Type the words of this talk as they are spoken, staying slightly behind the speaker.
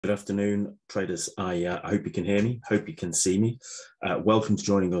Good afternoon, traders. I hope you can hear me, hope you can see me. Welcome to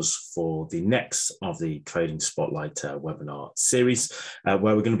joining us for the next of the Trading Spotlight webinar series, where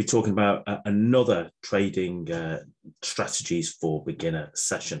we're going to be talking about another trading strategies for beginner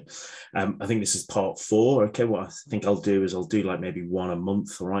session. I think this is part 4. Okay, what I think I'll do is I'll do like maybe one a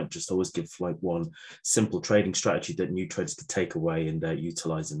month, all right? Just always give like one simple trading strategy that new traders can take away and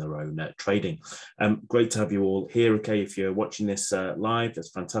utilize in their own trading. Great to have you all here. Okay, if you're watching this live, that's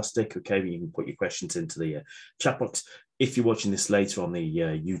fantastic. Okay, you can put your questions into the chat box. If you're watching this later on the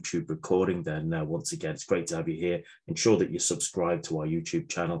YouTube recording, then once again, it's great to have you here. Ensure that you're subscribed to our YouTube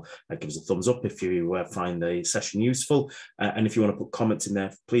channel. Give us a thumbs up if you find the session useful. And if you want to put comments in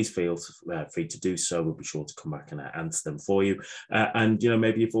there, please feel free to do so. We'll be sure to come back and answer them for you. And,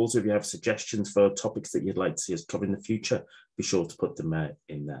 maybe if you have suggestions for topics that you'd like to see us cover in the future, be sure to put them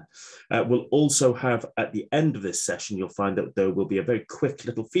in there. We'll also have, at the end of this session, you'll find that there will be a very quick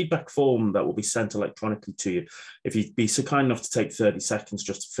little feedback form that will be sent electronically to you. If you'd be so kind enough to take 30 seconds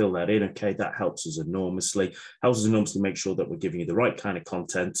just to fill that in, okay, that helps us enormously. Helps us enormously make sure that we're giving you the right kind of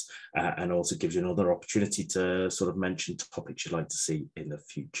content, and also gives you another opportunity to sort of mention topics you'd like to see in the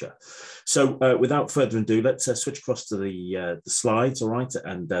future. So without further ado, let's switch across to the slides, all right,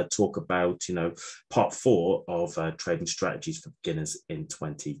 and talk about, part 4 of trading strategies for beginners in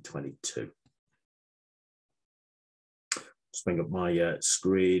 2022. Just bring up my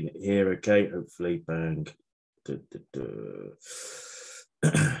screen here, okay, hopefully, bang.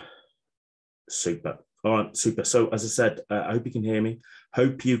 Super. All right, super. So as I said, I hope you can hear me.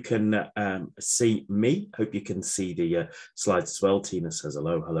 Hope you can see me. Hope you can see the slides as well. Tina says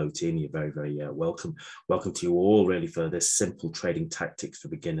hello. Hello, Tina. You're very, very welcome. Welcome to you all, really, for this simple trading tactics for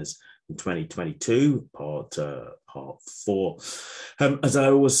beginners in 2022, part 4. As I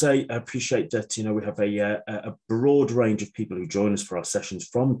always say, I appreciate that, we have a broad range of people who join us for our sessions,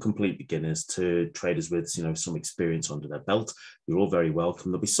 from complete beginners to traders with, some experience under their belt. You're all very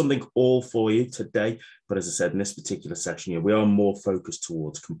welcome. There'll be something all for you today. But as I said, in this particular session, we are more focused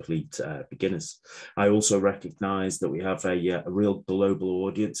towards complete beginners. I also recognize that we have a real global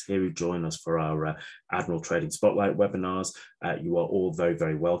audience here who join us for our Admiral Trading Spotlight webinars. You are all very,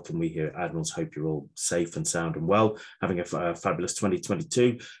 very welcome. We here at Admirals hope you're all safe and sound and well, having a fabulous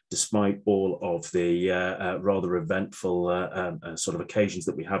 2022, despite all of the rather eventful sort of occasions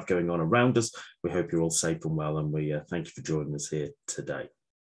that we have going on around us. We hope you're all safe and well, and we thank you for joining us here today.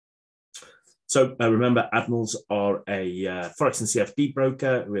 So remember, Admirals are a Forex and CFD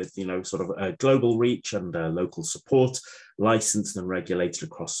broker with, sort of a global reach and local support, licensed and regulated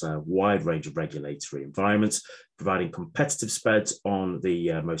across a wide range of regulatory environments, providing competitive spreads on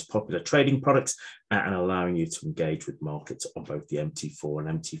the most popular trading products and allowing you to engage with markets on both the MT4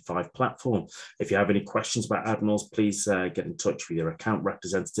 and MT5 platform. If you have any questions about Admirals, please get in touch with your account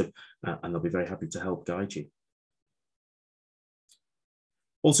representative and they'll be very happy to help guide you.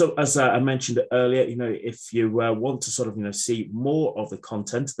 Also, as I mentioned earlier, if you want to sort of, see more of the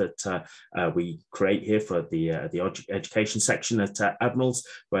content that we create here for the education section at Admirals,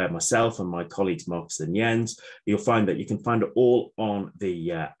 where myself and my colleagues Marcus and Jens, you'll find that you can find it all on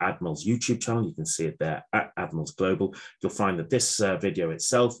the Admirals YouTube channel. You can see it there at Admirals Global. You'll find that this video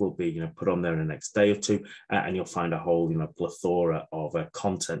itself will be, put on there in the next day or two, and you'll find a whole, plethora of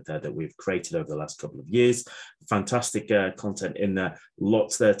content there that we've created over the last couple of years. Fantastic content in there.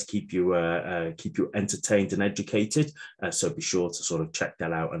 Lots there to keep you entertained and educated. So be sure to sort of check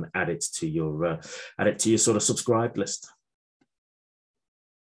that out and add it to your sort of subscribe list.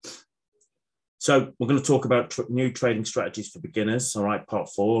 So we're going to talk about new trading strategies for beginners. All right, part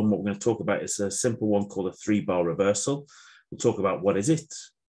 4, and what we're going to talk about is a simple one called a 3-bar reversal. We'll talk about what is it,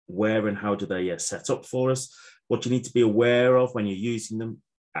 where and how do they set up for us, what you need to be aware of when you're using them,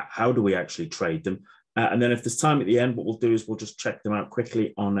 how do we actually trade them. And then if there's time at the end, what we'll do is we'll just check them out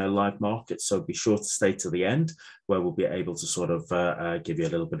quickly on a live market. So be sure to stay to the end, where we'll be able to sort of give you a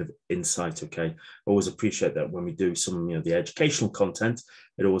little bit of insight, okay? Always appreciate that when we do some, the educational content,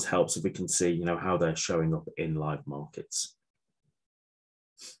 it always helps if we can see, how they're showing up in live markets.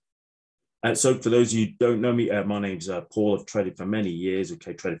 So for those of you who don't know me, my name's Paul. I've traded for many years,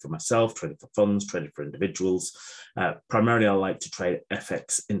 okay, traded for myself, traded for funds, traded for individuals. Primarily, I like to trade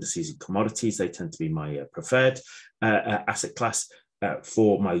FX indices and commodities. They tend to be my preferred asset class.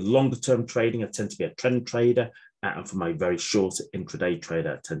 For my longer term trading, I tend to be a trend trader. And for my very short intraday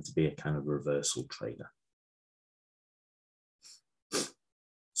trader, I tend to be a kind of reversal trader.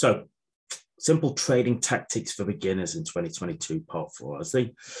 So, simple trading tactics for beginners in 2022, part 4. As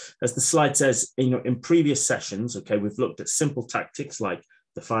the slide says, in previous sessions, okay, we've looked at simple tactics like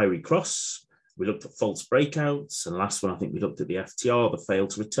the fiery cross, We looked at false breakouts, and last one, I think we looked at the FTR, the fail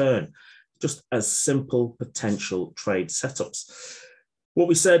to return, just as simple potential trade setups. What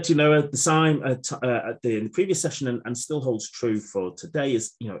we said, you know, at the time, in the previous session, and still holds true for today,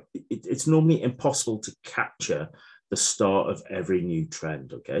 is, you know, it's normally impossible to capture the start of every new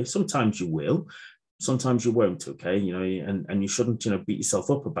trend. Okay, sometimes you will, sometimes you won't. Okay, you know, and you shouldn't, you know, beat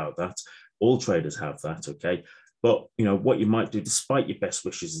yourself up about that. All traders have that. Okay. But, you know, what you might do, despite your best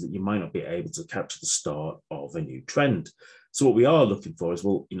wishes, is that you might not be able to capture the start of a new trend. So what we are looking for is,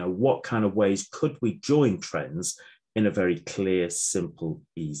 well, you know, what kind of ways could we join trends in a very clear, simple,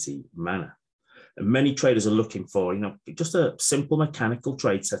 easy manner? And many traders are looking for, you know, just a simple mechanical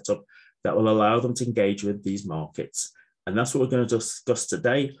trade setup that will allow them to engage with these markets. And that's what we're going to discuss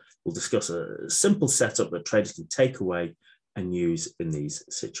today. We'll discuss a simple setup that traders can take away and use in these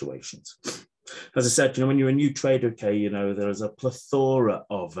situations. As I said, you know, when you're a new trader, okay, you know, there's a plethora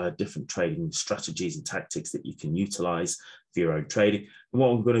of different trading strategies and tactics that you can utilize for your own trading. And what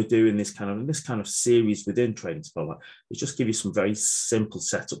I'm going to do in this kind of series within Trading Spotlight is just give you some very simple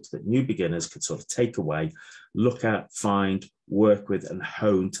setups that new beginners could sort of take away, look at, find, work with, and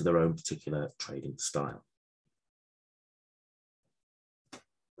hone to their own particular trading style.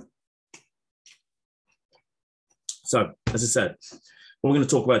 So, as I said, what we're going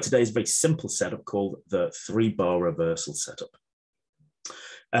to talk about today is a very simple setup called the 3-bar reversal setup.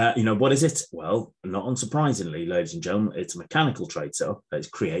 You know, what is it? Well, not unsurprisingly, ladies and gentlemen, it's a mechanical trade setup that is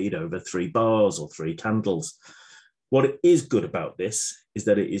created over 3 bars or 3 candles. What is good about this is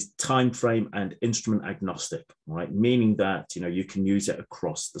that it is time frame and instrument agnostic, right? Meaning that, you know, you can use it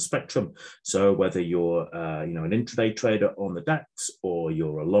across the spectrum. So whether you're, you know, an intraday trader on the DAX, or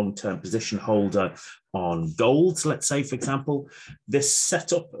you're a long-term position holder on gold, let's say, for example, this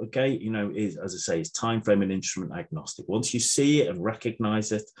setup, okay, you know, is, as I say, is time frame and instrument agnostic. Once you see it and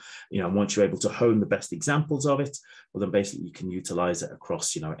recognize it, you know, once you're able to hone the best examples of it, well, then basically you can utilize it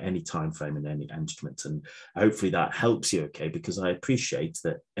across, you know, any time frame and any instrument. And hopefully that helps you, okay, because I appreciate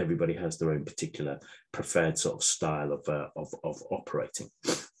that everybody has their own particular preferred sort of style of operating.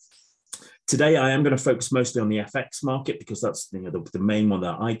 Today, I am going to focus mostly on the FX market because that's, you know, the main one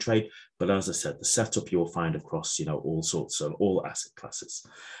that I trade. But as I said, the setup you'll find across, you know, all sorts of all asset classes.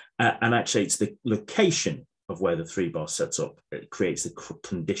 And actually, it's the location of where the 3-bar sets up. It creates the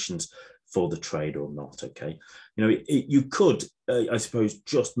conditions for the trade or not, okay? You know, you could, I suppose,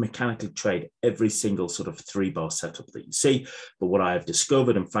 just mechanically trade every single sort of 3-bar setup that you see. But what I have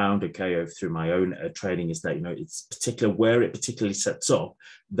discovered and found, okay, through my own trading is that, you know, it's particular where it particularly sets up.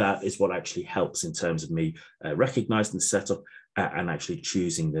 That is what actually helps in terms of me recognizing the setup and actually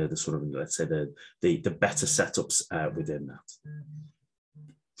choosing the sort of, let's say, the better setups within that.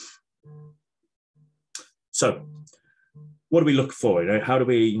 So, what do we look for? You know, how do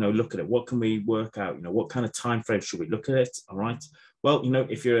we, you know, look at it? What can we work out? You know, what kind of time frame should we look at it? All right. Well, you know,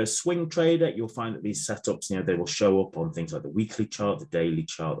 if you're a swing trader, you'll find that these setups, you know, they will show up on things like the weekly chart, the daily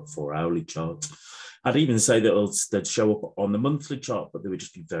chart, the 4-hourly chart. I'd even say that they'd show up on the monthly chart, but they would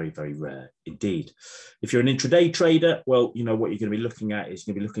just be very, very rare indeed. If you're an intraday trader, well, you know, what you're going to be looking at is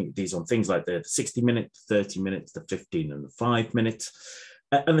you're going to be looking at these on things like the 60-minute, 30 minutes, the 15 and the 5 minutes.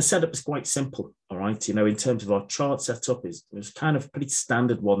 And the setup is quite simple, all right? You know, in terms of our chart setup, is kind of a pretty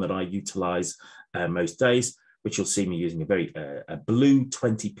standard one that I utilize most days, which you'll see me using a very a blue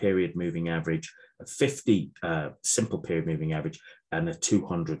 20-period moving average, a 50 simple period moving average, and a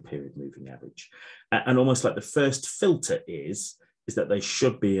 200 period moving average. And almost like the first filter is that they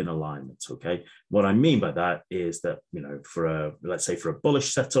should be in alignment, okay? What I mean by that is that, you know, let's say for a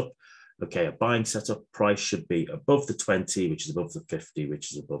bullish setup, okay, a buying setup price should be above the 20, which is above the 50,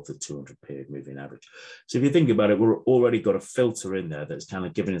 which is above the 200 period moving average. So if you think about it, we've already got a filter in there that's kind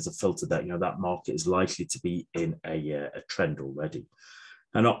of giving us a filter that, you know, that market is likely to be in a trend already.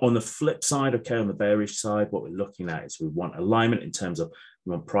 And on the flip side, okay, on the bearish side, what we're looking at is we want alignment in terms of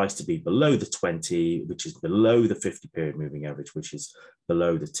we want price to be below the 20, which is below the 50 period moving average, which is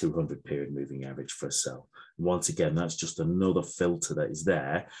below the 200 period moving average for a sell. And once again, that's just another filter that is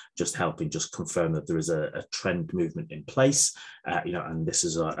there, just helping just confirm that there is a trend movement in place, you know, and this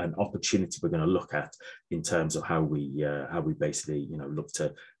is an opportunity we're going to look at in terms of how we basically, you know, look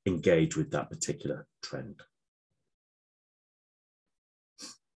to engage with that particular trend.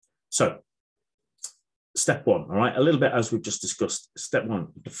 So, step one, all right, a little bit as we've just discussed. Step one,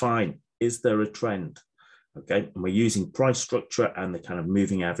 define, is there a trend? Okay, and we're using price structure and the kind of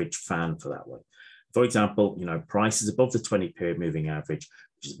moving average fan for that one. For example, you know, price is above the 20-period moving average,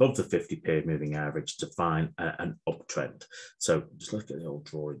 which is above the 50-period moving average to find an uptrend. So just look at the old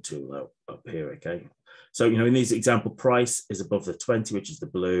drawing tool up here, okay? So, in these example, price is above the 20, which is the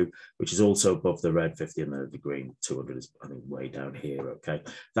blue, which is also above the red 50, and the green 200 is, I think, way down here, okay?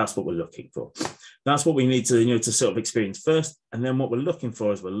 That's what we're looking for. That's what we need to, to sort of experience first. And then what we're looking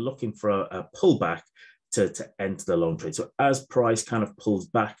for is we're looking for a pullback to enter the long trade. So as price kind of pulls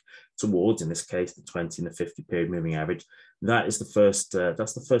back towards, in this case, the 20 and the 50 period moving average, that is the first,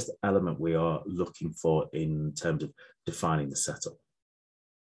 that's the first element we are looking for in terms of defining the setup.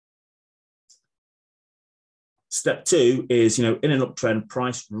 Step two is, in an uptrend,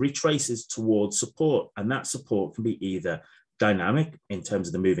 price retraces towards support, and that support can be either dynamic in terms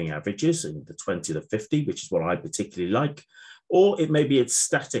of the moving averages, in the 20 to the 50, which is what I particularly like, or it's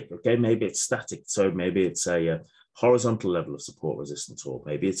static, okay? Maybe it's static, so maybe it's a horizontal level of support resistance, or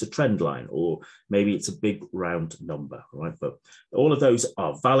maybe it's a trend line, or maybe it's a big round number, right? But all of those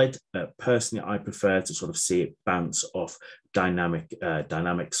are valid. Personally, I prefer to sort of see it bounce off dynamic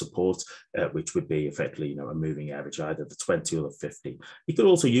support, which would be effectively, a moving average, either the 20 or the 50. You could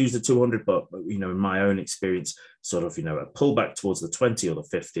also use the 200, but, in my own experience, sort of, a pullback towards the 20 or the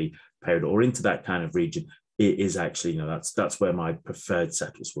 50 period or into that kind of region, it is actually, that's where my preferred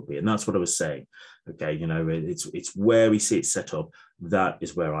setups would be. And that's what I was saying. Okay, it's where we see it set up. That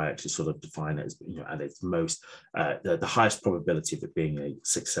is where I actually sort of define it as, at its most, the highest probability of it being a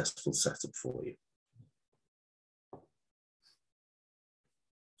successful setup for you.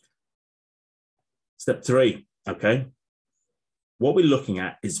 Step three, okay. What we're looking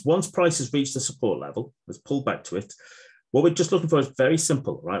at is once price has reached the support level, let's pull back to it. What we're just looking for is very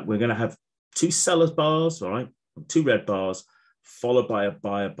simple, right? We're going to have two sellers bars, all right, two red bars, followed by a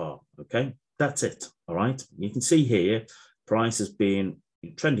buyer bar, okay? That's it, all right? You can see here, price has been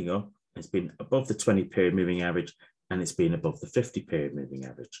trending up. It's been above the 20 period moving average, and it's been above the 50 period moving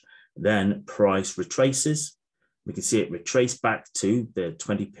average. Then price retraces. We can see it retrace back to the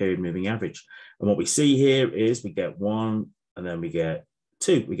 20 period moving average. And what we see here is we get one, and then we get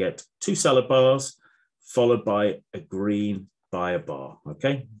two. We get two seller bars, followed by a green buyer bar,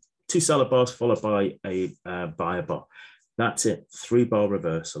 okay? Two seller bars followed by a buyer bar. That's it, 3-bar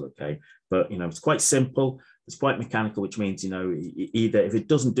reversal, okay? But, it's quite simple. It's quite mechanical, which means, either if it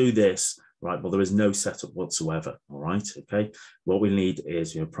doesn't do this, right, well, there is no setup whatsoever, all right, okay? What we need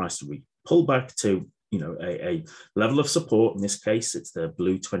is, price to pull back to, a level of support. In this case, it's the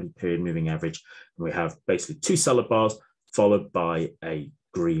blue 20 period moving average. And we have basically two seller bars followed by a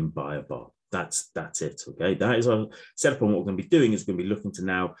green buyer bar. That's it, okay? That is our setup, and what we're going to be doing is we're going to be looking to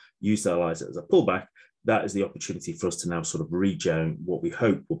now utilize it as a pullback. That is the opportunity for us to now sort of rejoin what we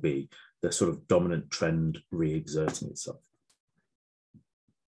hope will be the sort of dominant trend re-exerting itself.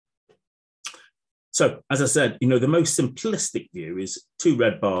 So, as I said, the most simplistic view is two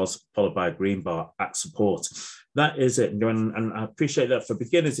red bars followed by a green bar at support. That is it. And I appreciate that for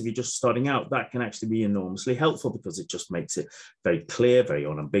beginners, if you're just starting out, that can actually be enormously helpful because it just makes it very clear, very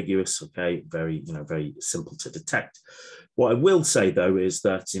unambiguous, okay, very, very simple to detect. What I will say, though, is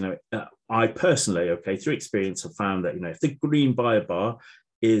that, I personally, okay, through experience, have found that, if the green buyer bar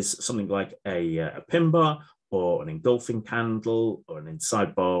is something like a pin bar, or an engulfing candle, or an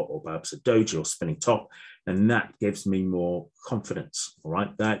inside bar, or perhaps a doji or spinning top, and that gives me more confidence, all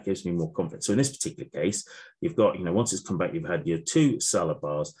right? That gives me more confidence. So in this particular case, you've got, once it's come back, you've had your two seller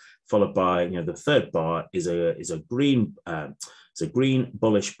bars, followed by, the third bar is a green, it's a green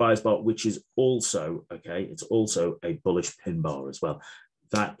bullish buyers bar, which is also, okay, it's also a bullish pin bar as well.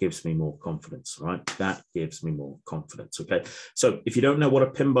 That gives me more confidence, right? That gives me more confidence, okay? So if you don't know what a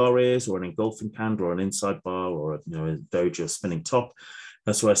pin bar is, or an engulfing candle, or an inside bar, or a doji or spinning top,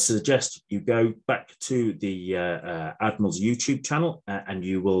 that's why I suggest you go back to the Admirals YouTube channel, and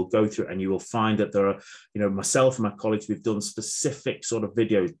you will go through and you will find that there are, myself and my colleagues, we've done specific sort of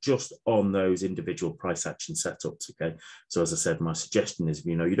videos just on those individual price action setups, okay? So as I said, my suggestion is, if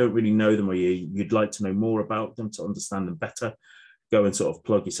you don't really know them, or you'd like to know more about them to understand them better, go and sort of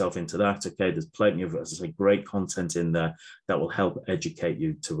plug yourself into that, okay? There's plenty of, as I say, great content in there that will help educate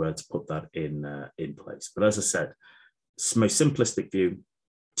you to put that in place. But as I said, most simplistic view,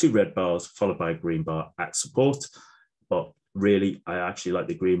 two red bars followed by a green bar at support. But really, I actually like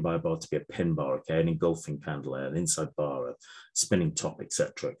the green buyer bar to be a pin bar, okay? An engulfing candle, an inside bar, a spinning top,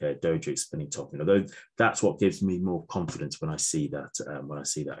 etc. Okay, a doji spinning top. That's what gives me more confidence when I see that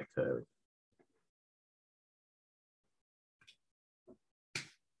occurring.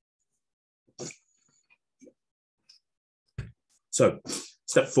 So,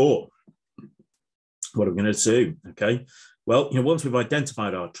 step 4, what are we going to do? Okay, well, once we've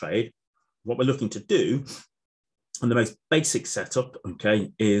identified our trade, what we're looking to do, and the most basic setup,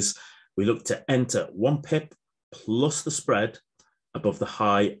 okay, is we look to enter 1 pip plus the spread above the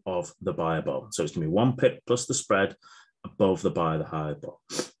high of the buyer bar. So it's going to be 1 pip plus the spread above the buy the higher bar.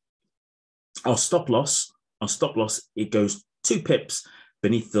 Our stop loss, it goes 2 pips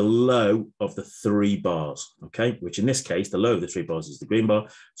beneath the low of the 3 bars, okay? Which in this case, the low of the 3 bars is the green bar.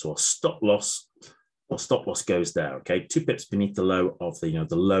 So our stop loss goes there, okay? 2 pips beneath the low of the,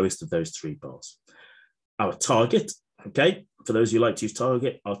 the lowest of those 3 bars. Our target, okay? For those who like to use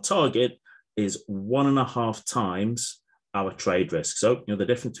target, our target is 1.5 times our trade risk. So, the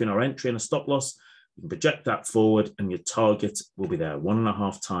difference between our entry and a stop loss, you can project that forward and your target will be there,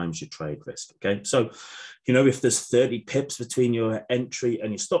 1.5 times your trade risk, okay? So, if there's 30 pips between your entry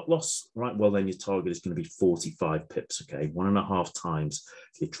and your stop loss, right, well, then your target is going to be 45 pips, okay? 1.5 times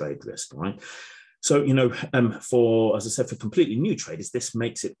your trade risk, right? So, as I said, for completely new traders, this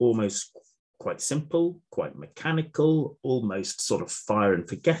makes it almost quite simple, quite mechanical, almost sort of fire and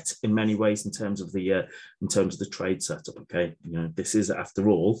forget in many ways in terms of the trade setup, okay? This is, after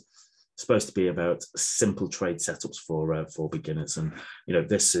all, supposed to be about simple trade setups for beginners, and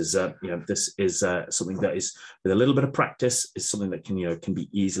this is something that is, with a little bit of practice, is something that can be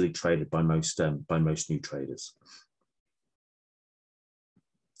easily traded by most new traders.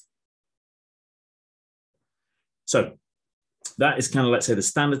 So that is kind of, let's say, the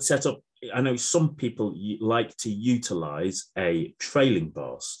standard setup. I know some people like to utilize a trailing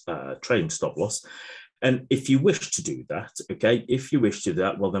stop loss. And if you wish to do that, okay,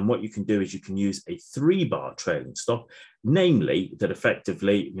 well, then what you can do is you can use a 3-bar trailing stop, namely that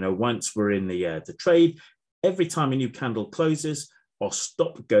effectively, once we're in the trade, every time a new candle closes, our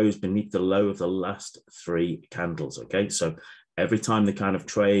stop goes beneath the low of the last 3 candles, okay? So every time the kind of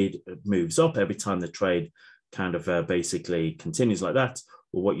trade moves up, every time the trade kind of basically continues like that,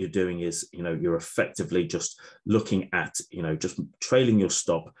 well, what you're doing is, you're effectively just looking at, just trailing your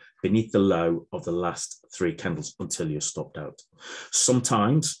stop beneath the low of the last 3 candles until you're stopped out.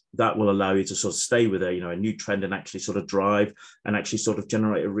 Sometimes that will allow you to sort of stay with a new trend and actually sort of drive and actually sort of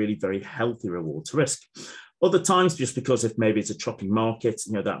generate a really very healthy reward to risk. Other times, just because if maybe it's a choppy market,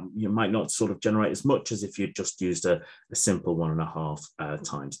 that you might not sort of generate as much as if you just used a simple 1.5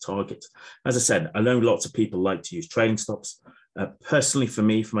 times target. As I said, I know lots of people like to use trailing stops. Personally, for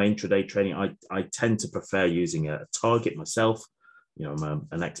me, for my intraday trading, I tend to prefer using a target myself. I'm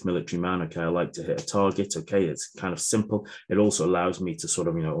an ex-military man. Okay, I like to hit a target. Okay, it's kind of simple. It also allows me to sort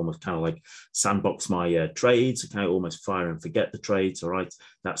of, almost kind of like sandbox my trades. Okay, almost fire and forget the trades. All right,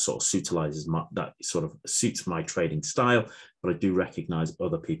 that sort of suits my trading style. But I do recognize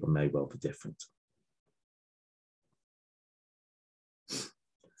other people may well be different.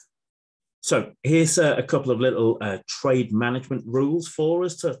 So here's a couple of little trade management rules for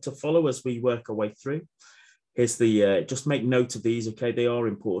us to follow as we work our way through. Here's the, just make note of these, okay? They are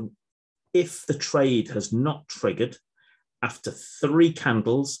important. If the trade has not triggered after 3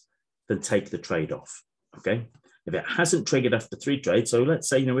 candles, then take the trade off, okay? If it hasn't triggered after 3 trades, so let's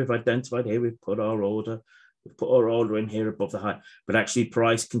say, we've identified here, we've put our order in here above the high, but actually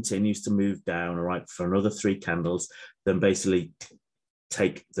price continues to move down, all right, for another 3 candles, then basically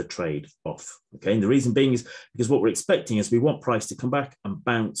take the trade off, okay? And the reason being is because what we're expecting is we want price to come back and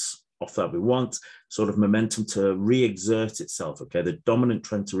bounce off that. We want sort of momentum to re-exert itself, okay? The dominant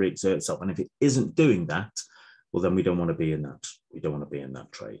trend to re-exert itself. And if it isn't doing that, well, then we don't want to be in that. We don't want to be in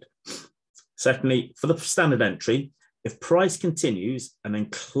that trade. Secondly, for the standard entry, if price continues and then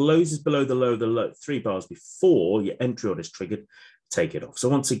closes below the low of the 3 bars before your entry order is triggered, take it off. So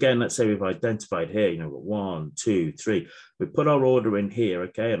once again, let's say we've identified here, 1, 2, 3. We put our order in here,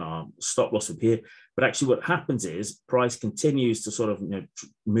 okay, and our stop loss up here. But actually what happens is price continues to sort of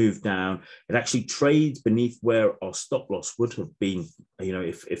move down. It actually trades beneath where our stop loss would have been,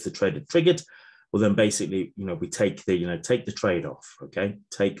 if the trade had triggered. Well, then basically, we take the trade off, okay?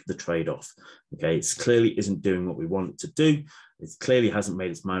 Take the trade off, okay? It clearly isn't doing what we want it to do. It clearly hasn't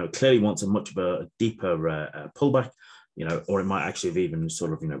made its mind. It clearly wants a much of a deeper pullback, or it might actually have even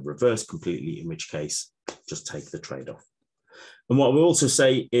sort of, reversed completely, in which case, just take the trade off. And what we also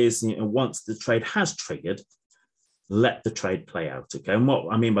say is, once the trade has triggered, let the trade play out, okay? And what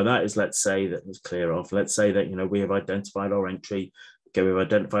I mean by that is, let's say that it's clear off. Let's say that, we have identified our entry, okay, we've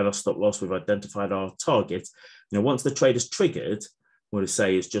identified our stop loss, we've identified our target. Once the trade is triggered, what I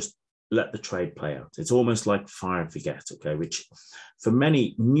say is just let the trade play out. It's almost like fire and forget, okay, which for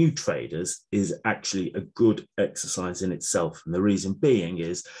many new traders is actually a good exercise in itself. And the reason being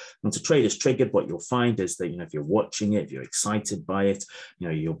is once a trade is triggered, what you'll find is that, if you're watching it, if you're excited by it,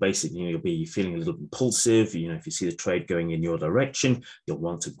 you'll basically, you'll be feeling a little impulsive. If you see the trade going in your direction, you'll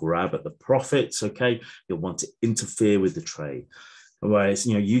want to grab at the profits, okay? You'll want to interfere with the trade. Whereas,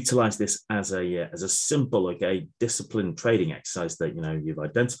 utilize this as a simple, okay, disciplined trading exercise that, you've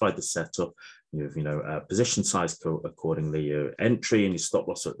identified the setup, you've, position size accordingly, your entry and your stop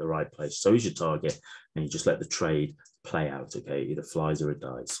loss are at the right place. So is your target, and you just let the trade play out, okay, either flies or it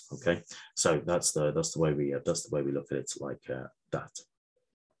dies, okay. So that's the way we look at it, like that.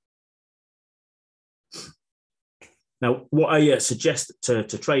 Now, what I suggest to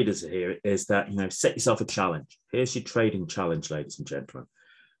traders here is that, set yourself a challenge. Here's your trading challenge, ladies and gentlemen.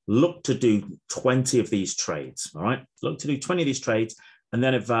 Look to do 20 of these trades, all right? Look to do 20 of these trades and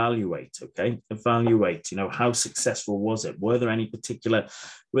then evaluate, okay? Evaluate, how successful was it? Were there any particular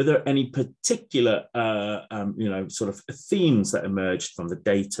sort of themes that emerged from the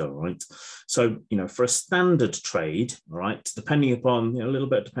data, right? So, for a standard trade, all right, depending upon, a little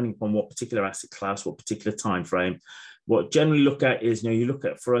bit depending upon what particular asset class, what particular time frame, what generally look at is, you look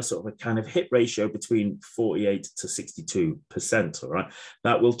at for a sort of a kind of hit ratio between 48 to 62%, all right?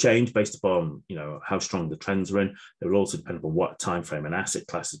 That will change based upon, how strong the trends are in. It will also depend upon what time frame and asset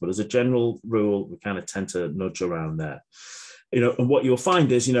classes, but as a general rule, we kind of tend to nudge around there. And what you'll find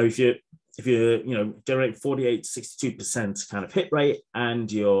is, if you generate 48 to 62% kind of hit rate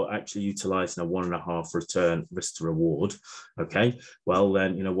and you're actually utilizing a 1.5 return risk to reward, okay, well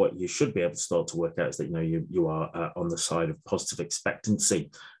then what you should be able to start to work out is that you are on the side of positive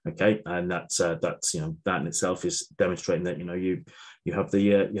expectancy, okay, and that's that in itself is demonstrating that you have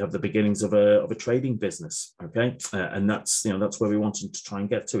the beginnings of a trading business, okay, and that's where we wanted to try and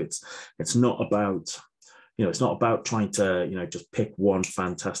get to. It's not about it's not about trying to, just pick one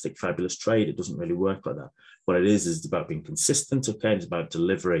fantastic, fabulous trade. It doesn't really work like that. What it is it's about being consistent, okay? It's about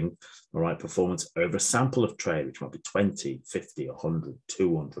delivering the right performance over a sample of trade, which might be 20, 50, 100,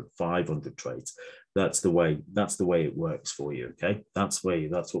 200, 500 trades. That's the way it works for you, okay? That's what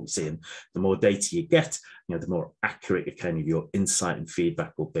we see. And the more data you get, the more accurate your insight and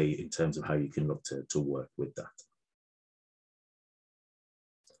feedback will be in terms of how you can look to work with that.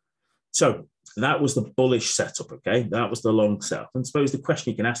 So that was the bullish setup, okay? That was the long setup. And suppose the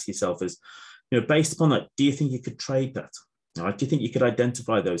question you can ask yourself is, based upon that, do you think you could trade that? All right, do you think you could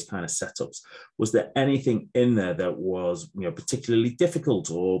identify those kind of setups? Was there anything in there that was, particularly difficult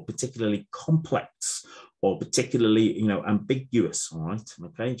or particularly complex or particularly, ambiguous? All right,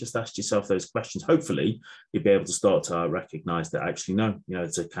 okay, just ask yourself those questions. Hopefully, you'll be able to start to recognize that actually, no,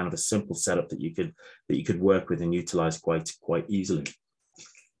 it's a kind of a simple setup that you could work with and utilize quite easily.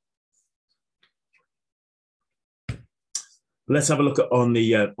 Let's have a look at on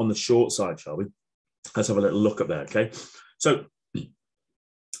the short side, shall we? Let's have a little look at that, okay? So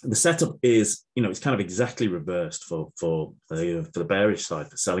the setup is, it's kind of exactly reversed for the bearish side,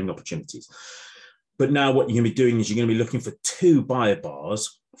 for selling opportunities. But now what you're going to be doing is you're going to be looking for 2 buyer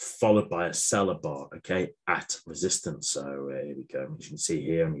bars followed by a seller bar, okay, at resistance. So here we go. As you can see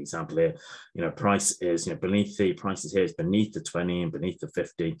here in the example here, price is beneath the prices here is beneath the 20 and beneath the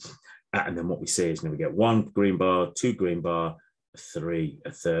 50. And then what we see is we get 1 green bar, 2 green bar,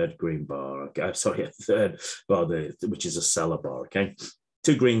 a third green bar. Okay, sorry, a third bar, which is a seller bar. Okay,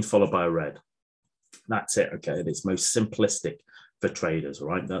 2 greens followed by a red. That's it. Okay, it's most simplistic for traders. All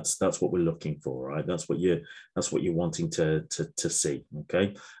right, that's what we're looking for. Right, that's what you're wanting to see.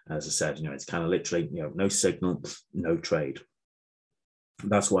 Okay, as I said, it's kind of literally no signal, no trade.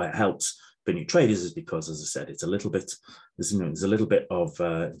 That's why it helps for new traders, is because, as I said, it's a little bit, there's a little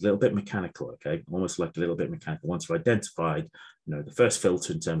bit mechanical, okay, almost like a little bit mechanical. Once you've identified, the first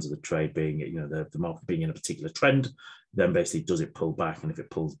filter in terms of the trade being, the market being in a particular trend, then basically does it pull back, and if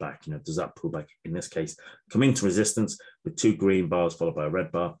it pulls back, does that pull back in this case come into resistance with 2 green bars followed by a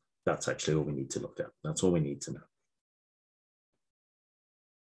red bar? That's actually all we need to look at. That's all we need to know.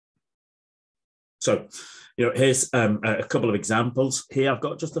 So, here's a couple of examples here. I've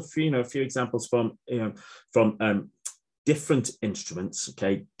got just a few examples from different instruments,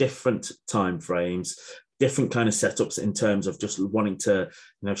 okay, different time frames, different kind of setups in terms of just wanting to,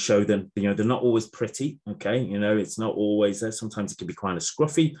 show them, they're not always pretty, okay, it's not always there. Sometimes it can be kind of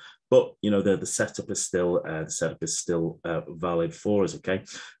scruffy, but the setup is still valid for us, okay.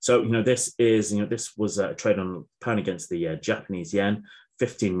 So this was a trade on pound against the Japanese yen.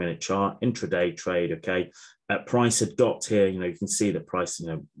 15-minute chart, intraday trade, okay. Price had got here, you can see the price,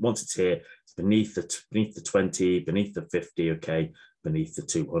 once it's here, it's beneath the 20, beneath the 50, okay, beneath the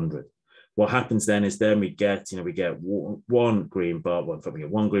 200. What happens then is we get 1 green bar, we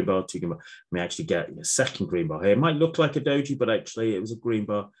get 1 green bar, 2 green bar, we actually get a second green bar here. It might look like a doji, but actually it was a green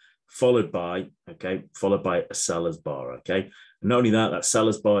bar followed by a seller's bar, okay. And not only that, that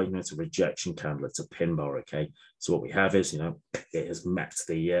seller's bar, it's a rejection candle, it's a pin bar, okay? So what we have is, it has met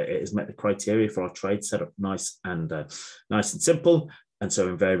the criteria for our trade set up nice and simple. And so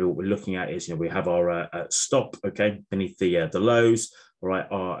invariably what we're looking at is, we have our stop, okay, beneath the lows, all right,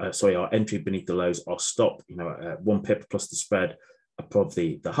 our entry beneath the lows, our stop, 1 pip plus the spread above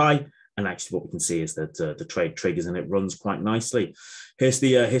the high. And actually what we can see is that the trade triggers and it runs quite nicely. Here's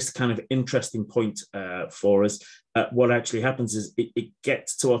the kind of interesting point for us. What actually happens is it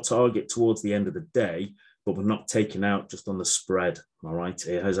gets to our target towards the end of the day, but we're not taken out just on the spread, all right?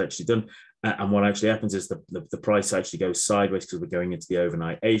 It has actually done. And what actually happens is the price actually goes sideways because we're going into the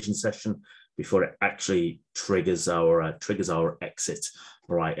overnight Asian session before it actually triggers our exit,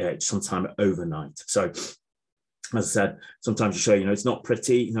 all right, sometime overnight. So as I said, sometimes you show, it's not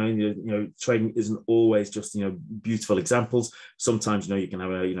pretty, trading isn't always just, beautiful examples. Sometimes, you can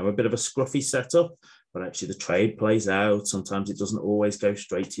have a bit of a scruffy setup, but actually the trade plays out. Sometimes it doesn't always go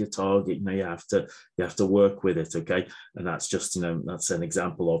straight to your target. You have to work with it. Okay. And that's just, that's an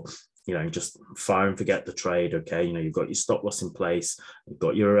example of, just fire and forget the trade. Okay. You've got your stop loss in place, you've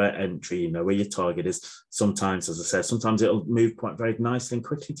got your entry, you know where your target is. Sometimes, as I said, sometimes it'll move quite very nicely and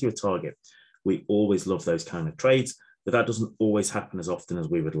quickly to your target. We always love those kind of trades, but that doesn't always happen as often as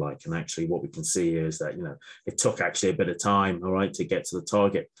we would like. And actually what we can see here is that, it took actually a bit of time, all right, to get to the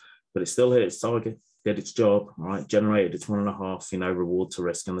target, but it still hit its target, did its job, all right, generated its 1.5, reward to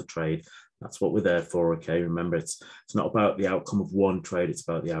risk on the trade. That's what we're there for, okay? Remember, it's not about the outcome of one trade, it's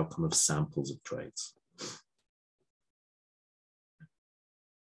about the outcome of samples of trades.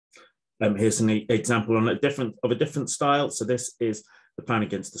 Here's an example on a different style. So this is the pound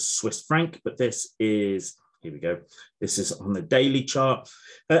against the Swiss franc, but this is, here we go, this is on the daily chart.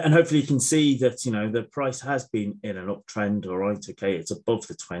 And hopefully you can see that, the price has been in an uptrend, all right, okay, it's above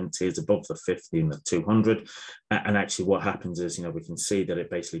the 20, it's above the 50 and the 200. And actually what happens is, we can see that it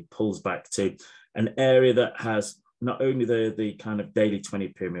basically pulls back to an area that has not only the kind of daily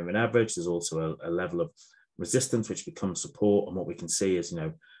 20-period moving average, there's also a level of resistance which becomes support. And what we can see is,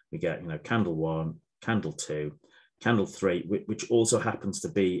 we get, candle 1, candle 2, candle 3, which also happens to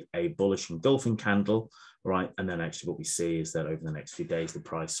be a bullish engulfing candle, right? And then actually what we see is that over the next few days, the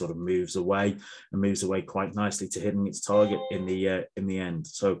price sort of moves away quite nicely to hitting its target in the end.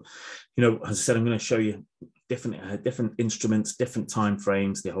 So, as I said, I'm going to show you different instruments, different time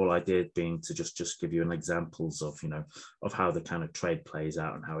frames. The whole idea being to just give you an examples of, of how the kind of trade plays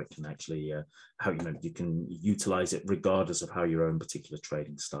out and how it can actually, how, you can utilize it regardless of how your own particular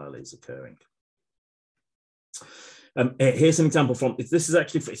trading style is occurring. Here's an example this is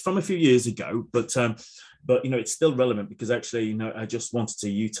actually from a few years ago, but it's still relevant because actually, I just wanted to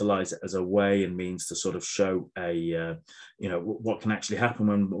utilize it as a way and means to sort of show what can actually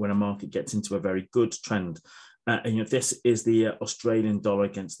happen when a market gets into a very good trend. This is the Australian dollar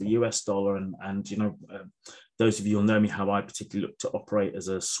against the US dollar, and those of you who know me, how I particularly look to operate as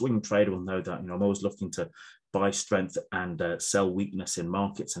a swing trader will know that I'm always looking to buy strength and sell weakness in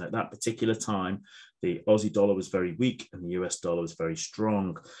markets. And at that particular time, the Aussie dollar was very weak and the US dollar was very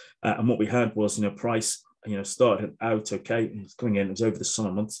strong. And what we had was, price, started out okay. It was coming in, it was over the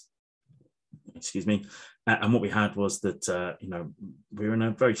summer months, excuse me. And what we had was that, we were in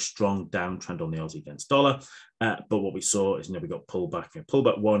a very strong downtrend on the Aussie against dollar. But what we saw is, we got pullback.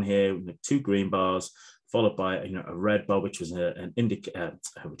 Pullback one here, 2 green bars, followed by a red bar, which was a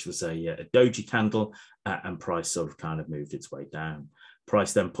doji candle, and price sort of kind of moved its way down.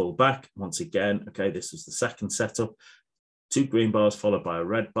 Price then pulled back once again. Okay, this was the second setup. 2 green bars followed by a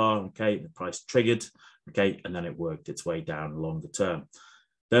red bar. Okay, the price triggered. Okay, and then it worked its way down longer term.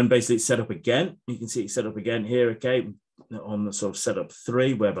 Then basically set up again. You can see it set up again here. Okay, on the sort of setup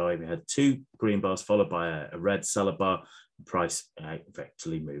 3, whereby we had 2 green bars followed by a red seller bar. The price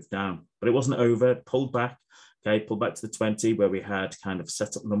actually moved down, but it wasn't over. It pulled back. Okay, pulled back to the 20, where we had kind of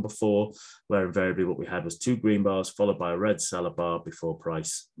setup number 4, where invariably what we had was 2 green bars followed by a red seller bar before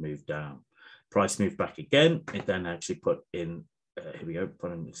price moved down. Price moved back again. It then actually put in, here we go,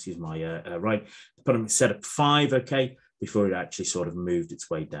 put in, excuse my right, put in setup 5, okay, before it actually sort of moved its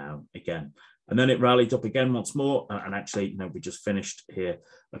way down again. And then it rallied up again once more. And actually, we just finished here,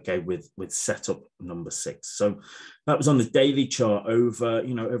 okay, with setup number 6. So that was on the daily chart over,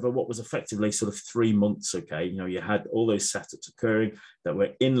 over what was effectively sort of 3 months, okay. You had all those setups occurring that were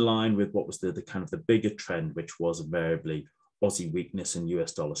in line with what was the kind of the bigger trend, which was invariably Aussie weakness and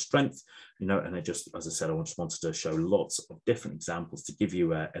US dollar strength, and I just, as I said, I just wanted to show lots of different examples to give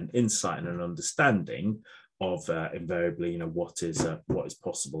you an insight and an understanding of invariably, what is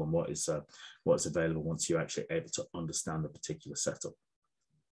possible and what is available once you're actually able to understand the particular setup.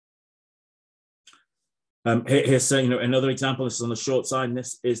 Here's another example. This is on the short side. And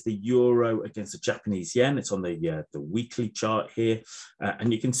this is the euro against the Japanese yen. It's on the weekly chart here,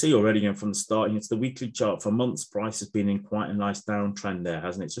 and you can see already from the start. It's the weekly chart for months. Price has been in quite a nice downtrend there,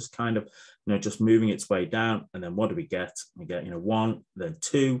 hasn't it? It's just kind of just moving its way down. And then what do we get? We get one, then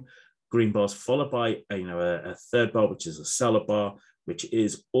two green bars, followed by a third bar, which is a seller bar, which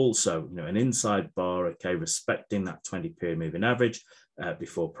is also an inside bar. Okay, respecting that 20-period moving average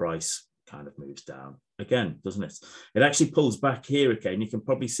before price kind of moves down again, doesn't it? It actually pulls back here again. You can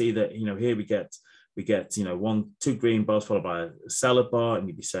probably see that here we get two green bars followed by a seller bar, and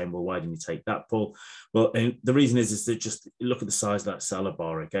you'd be saying, well, why didn't you take that pull? Well, and the reason is that just look at the size of that seller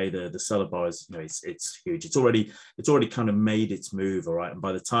bar. Okay, the seller bar is it's huge. It's already kind of made its move, all right. And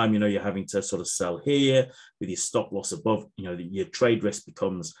by the time you're having to sort of sell here with your stop loss above, your trade risk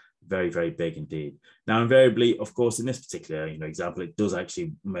becomes very, very big indeed. Now, invariably, of course, in this particular example, it does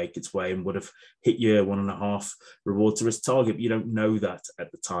actually make its way and would have hit your 1.5 reward to risk target, but you don't know that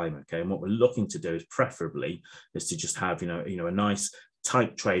at the time. Okay, and what we're looking to do is preferably is to just have a nice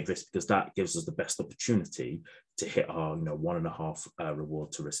tight trade risk, because that gives us the best opportunity to hit our 1.5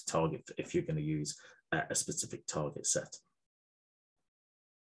 reward to risk target if you're going to use a specific target set.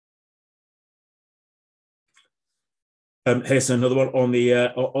 Here's another one on the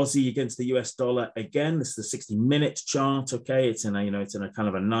Aussie against the US dollar. Again, this is the 60-minute chart. Okay, it's in a kind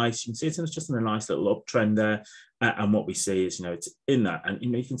of a nice. You can see it's just in a nice little uptrend there. And what we see is it's in that, and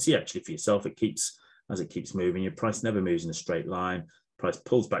you can see actually for yourself, it keeps moving. Your price never moves in a straight line. Price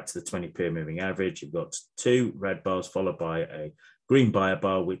pulls back to the 20-period moving average. You've got two red bars followed by a green buyer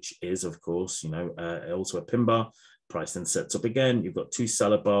bar, which is of course also a pin bar. Price then sets up again. You've got two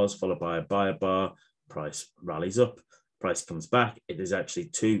seller bars followed by a buyer bar. Price rallies up. Price comes back. It is actually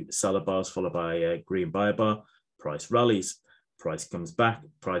two seller bars followed by a green buyer bar. Price rallies. Price comes back.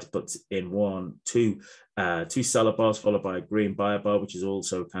 Price puts in two seller bars followed by a green buyer bar, which is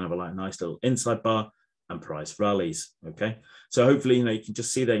also kind of a nice little inside bar, and price rallies. Okay, so hopefully you can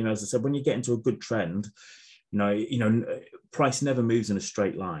just see that as I said, when you get into a good trend, price never moves in a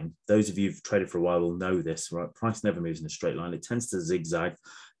straight line. Those of you who've traded for a while will know this, right? Price never moves in a straight line. It tends to zigzag,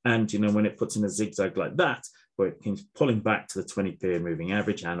 and when it puts in a zigzag like that, where it keeps pulling back to the 20-period moving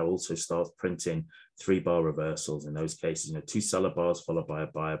average and also starts printing 3-bar reversals. In those cases, two seller bars followed by a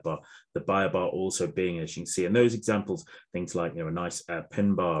buyer bar. The buyer bar also being, as you can see in those examples, things like a nice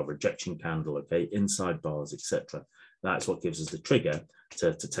pin bar, rejection candle, okay, inside bars, etc. That's what gives us the trigger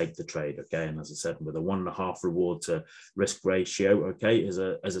to take the trade, okay. And as I said, with a 1.5 reward to risk ratio, okay, as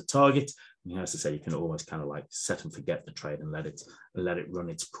a target, as I say, you can almost kind of set and forget the trade and let it run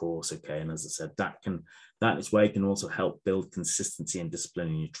its course, okay. And as I said, that is where you can also help build consistency and discipline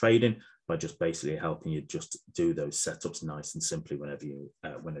in your trading by just basically helping you just do those setups nice and simply whenever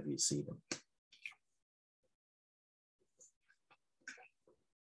you see them.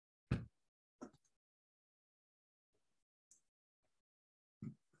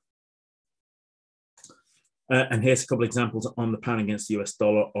 And here's a couple of examples on the pound against the US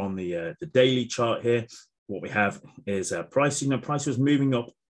dollar on the daily chart here. What we have is price. Price was moving up.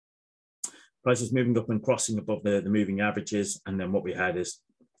 Price was moving up and crossing above the moving averages. And then what we had is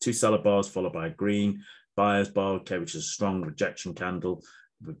two seller bars followed by a green buyer's bar, okay, which is a strong rejection candle.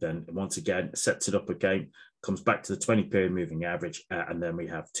 But then once again, sets it up again, comes back to the 20-period moving average. And then we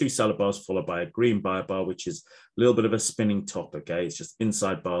have two seller bars followed by a green buyer bar, which is a little bit of a spinning top, okay. It's just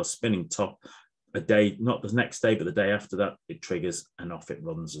inside bars, spinning top. A day, not the next day, but the day after that, it triggers and off it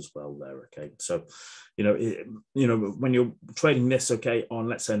runs as well there. Okay, so when you're trading this, okay, on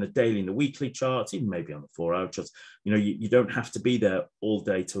let's say in the daily and the weekly charts, even maybe on the 4-hour charts, you don't have to be there all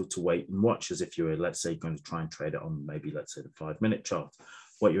day to wait and watch as if you were, let's say, going to try and trade it on maybe let's say the 5-minute chart.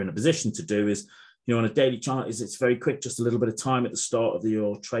 What you're in a position to do is, on a daily chart, is it's very quick, just a little bit of time at the start of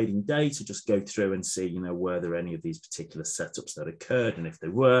your trading day to just go through and see, were there any of these particular setups that occurred, and if they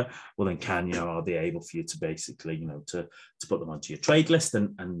were, well then are they able for you to basically, to put them onto your trade list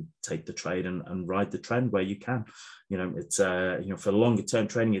and take the trade and ride the trend where you can. It's for longer term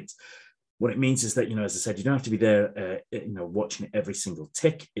trading, what it means is that, as I said, you don't have to be there, watching every single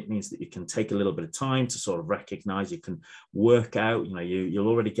tick. It means that you can take a little bit of time to sort of recognize, you can work out, you'll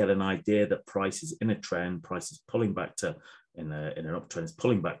already get an idea that price is in a trend, price is pulling back to, in an uptrend, is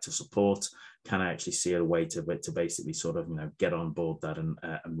pulling back to support. Can I actually see a way to basically sort of, get on board that and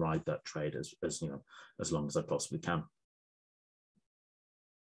ride that trade as long as I possibly can.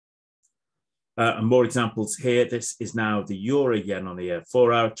 And more examples here. This is now the euro yen on the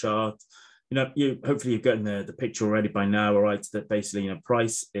 4-hour chart. Hopefully you've gotten the picture already by now, all right, that basically,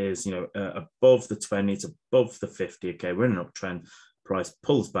 price is, above the 20, it's above the 50, okay, we're in an uptrend, price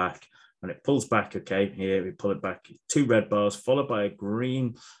pulls back, When it pulls back, okay, here we pull it back, 2 red bars followed by a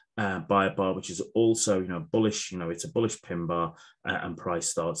green buyer bar, which is also, bullish, it's a bullish pin bar, and price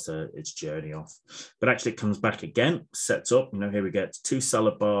starts its journey off. But actually it comes back again, sets up, here we get 2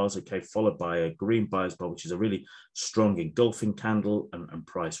 seller bars, okay, followed by a green buyer's bar, which is a really strong engulfing candle, and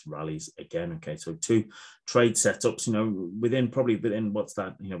price rallies again, okay. So 2 trade setups, within what's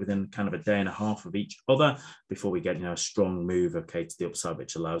that, within kind of a day and a half of each other before we get, a strong move, okay, to the upside,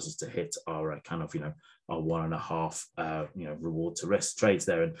 which allows us to hit our kind of, our 1.5 reward to risk trades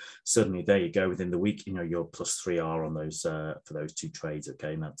there. And suddenly there you go, within the week, you're +3R on those for those 2 trades,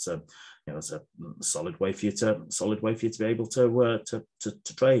 okay. And that's that's a solid way for you to be able to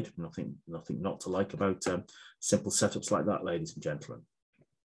trade. Nothing not to like about simple setups like that, ladies and gentlemen.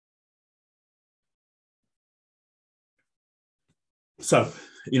 So,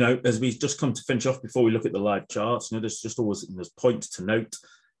 as we just come to finish off before we look at the live charts, there's points to note.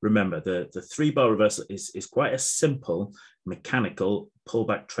 Remember, the 3-bar reversal is quite a simple mechanical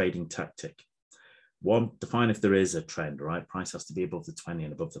pullback trading tactic. One, define if there is a trend, all right? Price has to be above the 20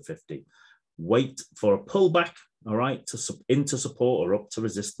 and above the 50. Wait for a pullback, all right, into support or up to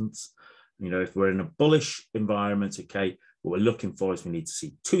resistance. If we're in a bullish environment, okay, what we're looking for is we need to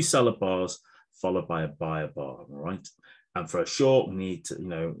see 2 seller bars followed by a buyer bar, all right? And for a short, we need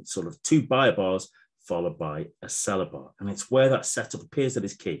to, sort of 2 buyer bars followed by a seller bar. And it's where that setup appears that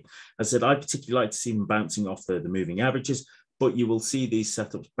is key. As I said, I particularly like to see them bouncing off the moving averages, but you will see these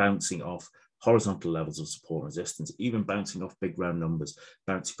setups bouncing off horizontal levels of support and resistance, even bouncing off big round numbers,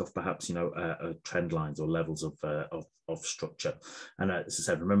 bouncing off perhaps, trend lines or levels of structure. And as I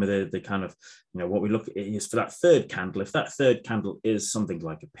said, remember the kind of, what we look at is for that 3rd candle. If that 3rd candle is something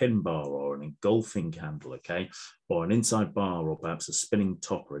like a pin bar or an engulfing candle, okay, or an inside bar or perhaps a spinning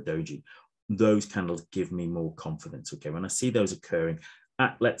top or a doji, those candles give me more confidence, okay. When I see those occurring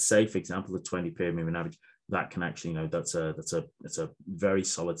at, let's say, for example, the 20-period moving average, that can actually, that's a very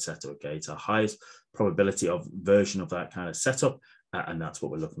solid setup, okay. It's a highest probability of version of that kind of setup, and that's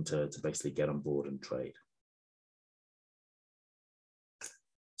what we're looking to basically get on board and trade.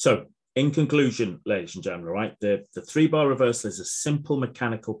 So in conclusion, ladies and gentlemen, right, the 3-bar reversal is a simple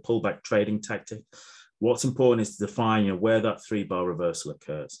mechanical pullback trading tactic. What's important is to define, where that 3-bar reversal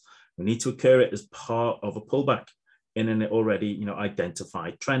occurs. We need to occur it as part of a pullback in an already,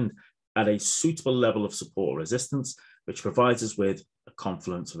 identified trend at a suitable level of support or resistance, which provides us with a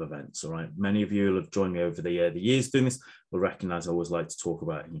confluence of events. All right. Many of you who have joined me over the years doing this will recognize I always like to talk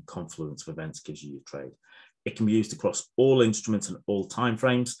about confluence of events gives you your trade. It can be used across all instruments and all time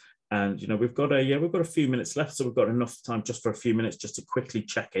frames. And we've got a few minutes left, so we've got enough time just for a few minutes just to quickly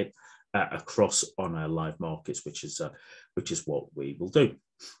check it across on our live markets, which is what we will do.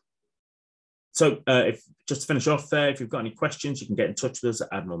 So if just to finish off there, if you've got any questions, you can get in touch with us at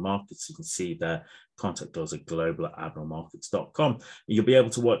Admiral Markets. You can see there, contact us at global@admiralmarkets.com. You'll be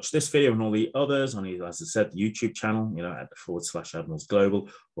able to watch this video and all the others on, as I said, the YouTube channel, at /Admirals Global,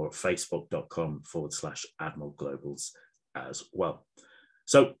 or at facebook.com/Admiral Globals as well.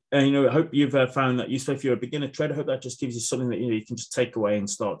 So, I hope you've found that useful. If you're a beginner trader, I hope that just gives you something that you can just take away and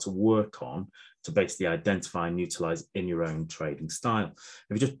start to work on to basically identify and utilize in your own trading style.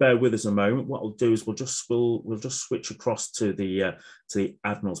 If you just bear with us a moment, what we'll do is we'll just switch across to the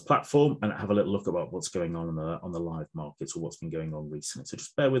Admirals platform and have a little look about what's going on the live markets, or what's been going on recently. So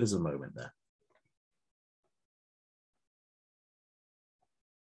just bear with us a moment there.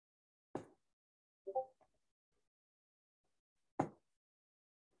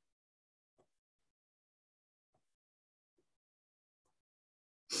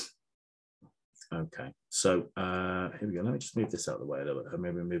 Okay, so here we go. Let me just move this out of the way a little bit.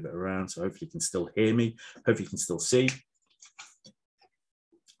 Maybe move it around, so hopefully you can still hear me. Hopefully you can still see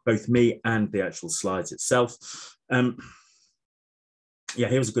both me and the actual slides itself. Yeah,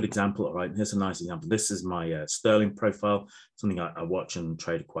 here's a good example. All right, here's a nice example. This is my sterling profile, something I watch and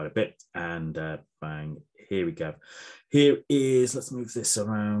trade quite a bit. And bang, here we go. Here is, let's move this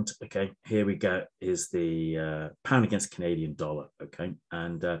around. Okay, here we go, is the pound against Canadian dollar. Okay,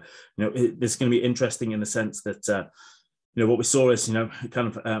 and this is going to be interesting in the sense that what we saw is kind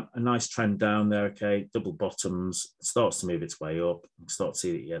of a nice trend down there. Okay, double bottoms, starts to move its way up. Start to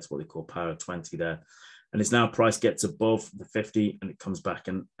see that it's what they call power 20 there. And it's now price gets above the 50 and it comes back.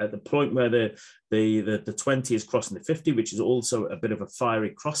 And at the point where the 20 is crossing the 50, which is also a bit of a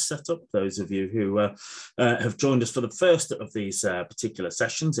fiery cross setup, those of you who have joined us for the first of these particular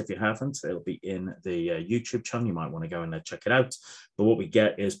sessions, if you haven't, it'll be in the YouTube channel. You might want to go and check it out. But what we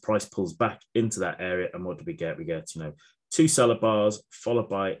get is price pulls back into that area. And what do we get? We get, 2 seller bars followed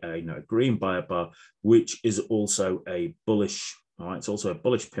by a green buyer bar, which is also a bullish All right, it's also a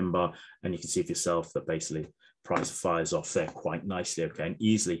bullish pin bar, and you can see for yourself that basically price fires off there quite nicely, okay, and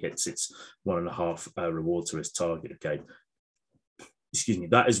easily hits its 1.5 reward to risk target, okay. Excuse me,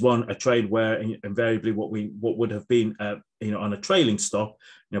 that is a trade where invariably what would have been on a trailing stop,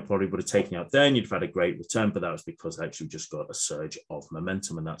 probably would have taken you out there and you'd have had a great return, but that was because actually just got a surge of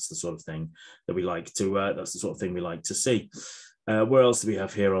momentum, and that's the sort of thing that we like to see. Where else do we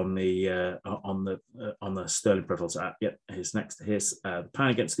have here on the sterling profiles? Yep, here's next. Here's the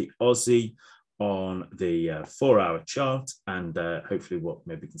pound against the Aussie on the 4-hour chart, and hopefully what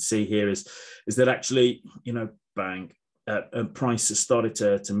maybe we can see here is that actually bang. Price has started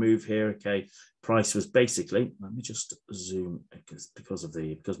to move here. Okay, price was basically. Let me just zoom because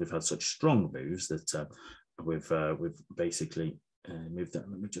we've had such strong moves that we've basically moved that.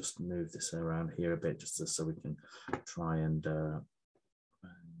 Let me just move this around here a bit just so we can try and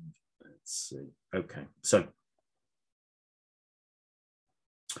let's see. Okay, so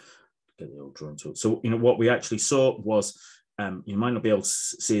get the old drawing tool. So what we actually saw was. You might not be able to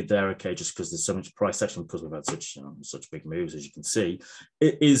see it there, okay, just because there's so much price action because we've had such big moves, as you can see.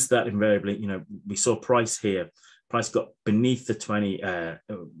 It is that invariably, we saw price here. Price got beneath the 20,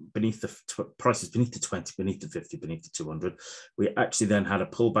 prices beneath the 20, beneath the 50, beneath the 200. We actually then had a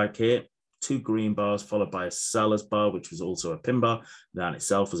pullback here, 2 green bars followed by a seller's bar, which was also a pin bar. That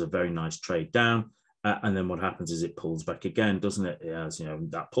itself was a very nice trade down. And then what happens is it pulls back again, doesn't it? As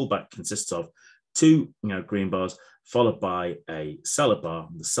that pullback consists of 2 green bars followed by a seller bar.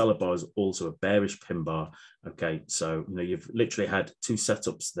 The seller bar is also a bearish pin bar. Okay, so you've literally had 2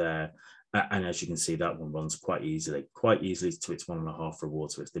 setups there, and as you can see, that one runs quite easily to its 1.5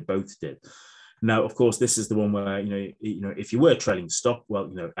 reward. So they both did. Now, of course, this is the one where if you were trailing stop,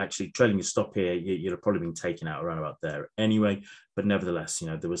 well, actually trailing your stop here, you'd have probably been taken out around about there anyway. But nevertheless,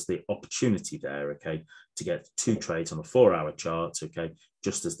 there was the opportunity there, okay, to get 2 trades on a 4-hour chart, okay,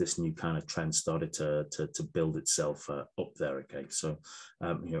 just as this new kind of trend started to build itself up there, okay. So,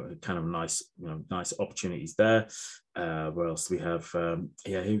 kind of nice opportunities there. Where else do we have?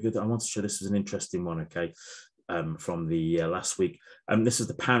 Yeah, here we go. I want to show this was an interesting one, okay. From the last week. This is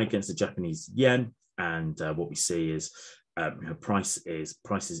the pound against the Japanese yen, and what we see is price is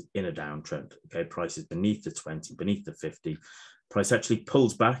in a downtrend. Okay, price is beneath the 20, beneath the 50. Price actually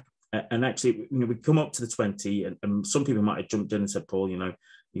pulls back, and actually we come up to the 20, and some people might have jumped in and said, Paul, you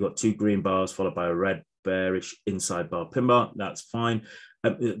got 2 green bars followed by a red bearish inside bar pin bar. That's fine.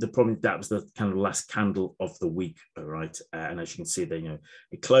 The problem, that was the kind of last candle of the week, all right? And as you can see there,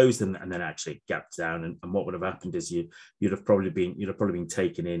 it closed and then actually it gapped down. And what would have happened is you'd have probably been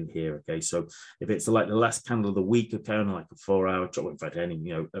taken in here, okay? So if it's like the last candle of the week, okay, on like a 4-hour chart, in fact,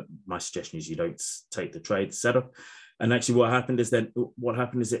 my suggestion is you don't take the trade setup. And actually, what happened is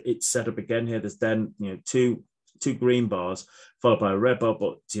it set up again here. There's then two green bars followed by a red bar,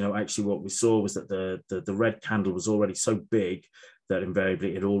 but actually what we saw was that the red candle was already so big that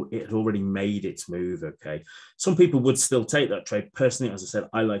invariably it had already made its move. Okay, some people would still take that trade. Personally, as I said,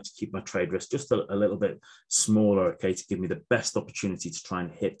 I like to keep my trade risk just a little bit smaller, okay, to give me the best opportunity to try and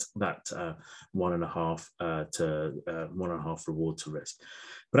hit that 1.5 reward to risk.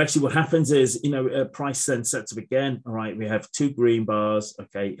 But actually what happens is, price then sets up again. All right, we have 2 green bars,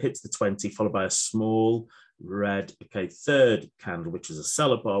 okay, hits the 20 followed by a small red, okay, third candle, which is a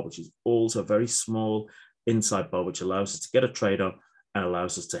seller bar, which is also very small inside bar, which allows us to get a trade on and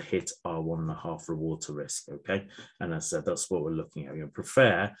allows us to hit our 1.5 reward to risk, okay. And as I said, that's what we're looking at.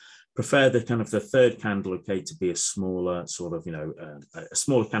 Prefer the kind of the third candle, okay, to be a smaller sort of a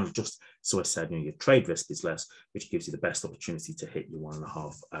smaller candle, just so I said your trade risk is less, which gives you the best opportunity to hit your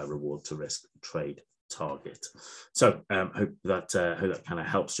 1.5 reward to risk trade target. So hope that kind of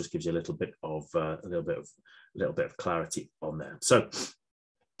helps, just gives you a little bit of clarity on there. So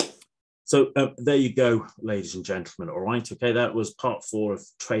there you go, ladies and gentlemen. All right, okay, that was part 4 of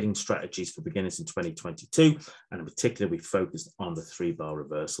trading strategies for beginners in 2022, and in particular, we focused on the 3-bar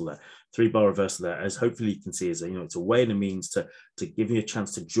reversal there. 3-bar reversal there, as hopefully you can see, is it's a way and a means to give you a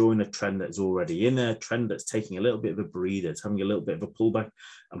chance to join a trend that is already in there, a trend that's taking a little bit of a breather, it's having a little bit of a pullback,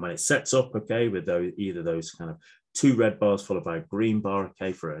 and when it sets up, okay, with either those kind of 2 red bars followed by a green bar,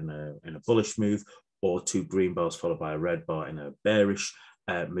 okay, for in a bullish move, or 2 green bars followed by a red bar in a bearish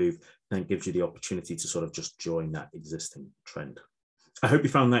move, then gives you the opportunity to sort of just join that existing trend. I hope you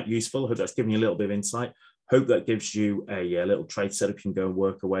found that useful. I hope that's given you a little bit of insight. Hope that gives you a little trade setup you can go and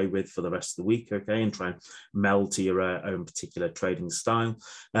work away with for the rest of the week, okay, and try and meld to your own particular trading style.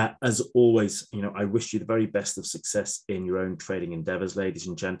 As always, I wish you the very best of success in your own trading endeavors, ladies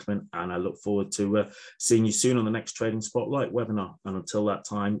and gentlemen, and I look forward to seeing you soon on the next Trading Spotlight webinar. And until that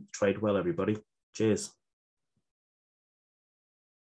time, trade well, everybody. Cheers.